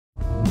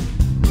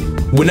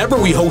Whenever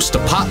we host a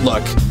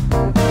potluck,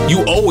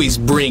 you always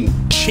bring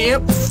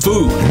champ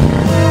food.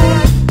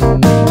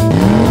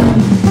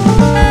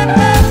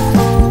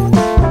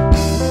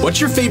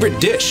 What's your favorite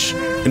dish?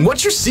 And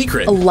what's your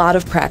secret? A lot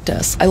of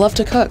practice. I love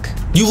to cook.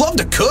 You love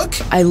to cook?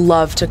 I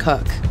love to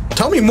cook.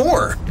 Tell me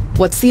more.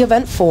 What's the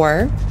event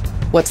for?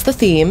 What's the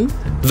theme?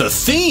 The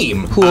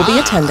theme? Who will be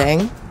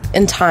attending?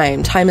 And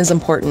time. Time is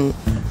important.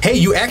 Hey,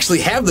 you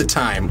actually have the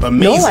time.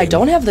 Amazing. No, I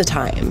don't have the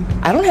time.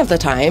 I don't have the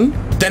time.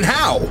 Then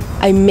how?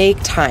 I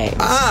make time.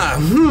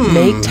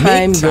 Make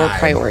time your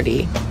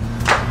priority.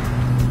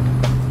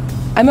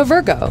 I'm a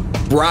Virgo.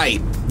 Right.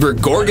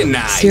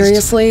 Virgorganized.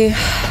 Seriously?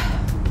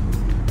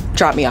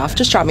 Drop me off.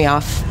 Just drop me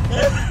off.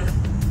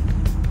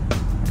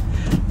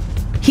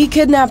 He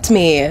kidnapped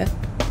me.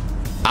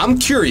 I'm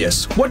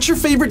curious. What's your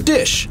favorite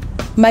dish?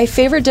 My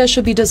favorite dish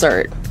would be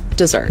dessert.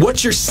 Dessert.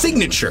 What's your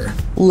signature?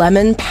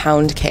 Lemon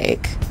pound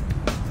cake.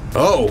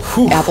 Oh,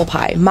 whew. Apple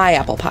pie. My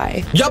apple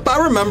pie. Yup, I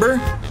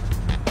remember.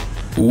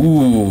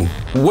 Ooh.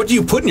 What do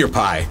you put in your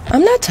pie?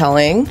 I'm not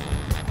telling.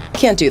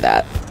 Can't do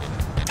that.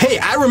 Hey,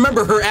 I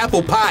remember her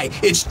apple pie.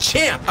 It's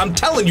champ. I'm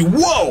telling you.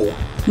 Whoa.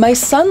 My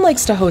son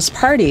likes to host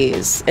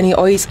parties, and he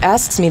always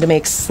asks me to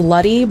make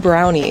slutty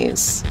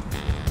brownies.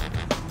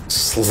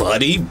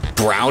 Slutty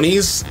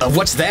brownies?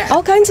 What's that?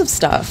 All kinds of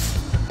stuff.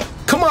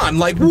 Come on,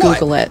 like what?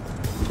 Google it.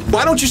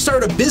 Why don't you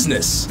start a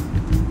business?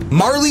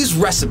 Marlee's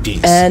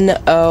Recipes.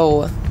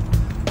 N-O.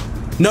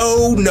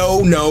 No,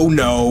 no, no,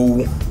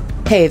 no.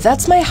 Hey,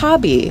 that's my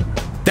hobby.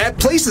 That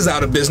place is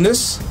out of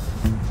business.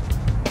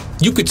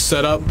 You could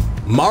set up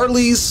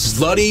Marlee's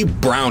Slutty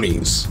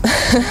Brownies.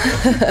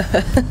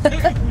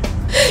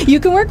 You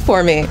can work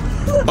for me.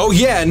 Oh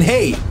yeah, and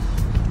hey,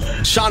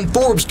 Sean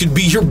Forbes could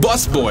be your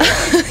busboy.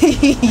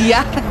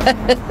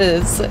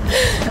 Yes.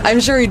 I'm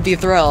sure he'd be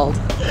thrilled.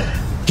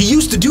 He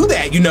used to do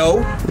that, you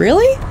know.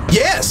 Really?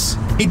 Yes.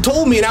 He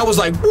told me and I was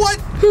like, what?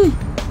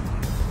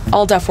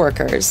 All deaf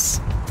workers.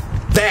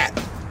 That.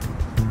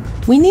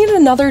 We need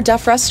another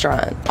deaf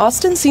restaurant.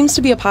 Austin seems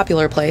to be a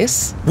popular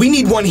place. We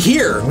need one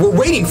here. We're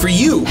waiting for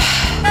you.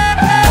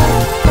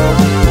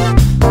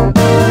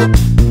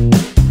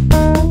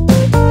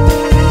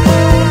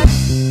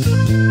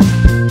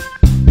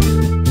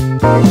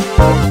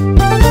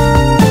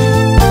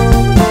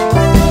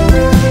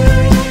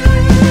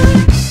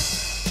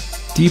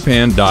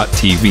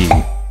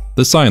 dpan.tv,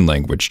 the sign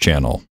language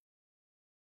channel.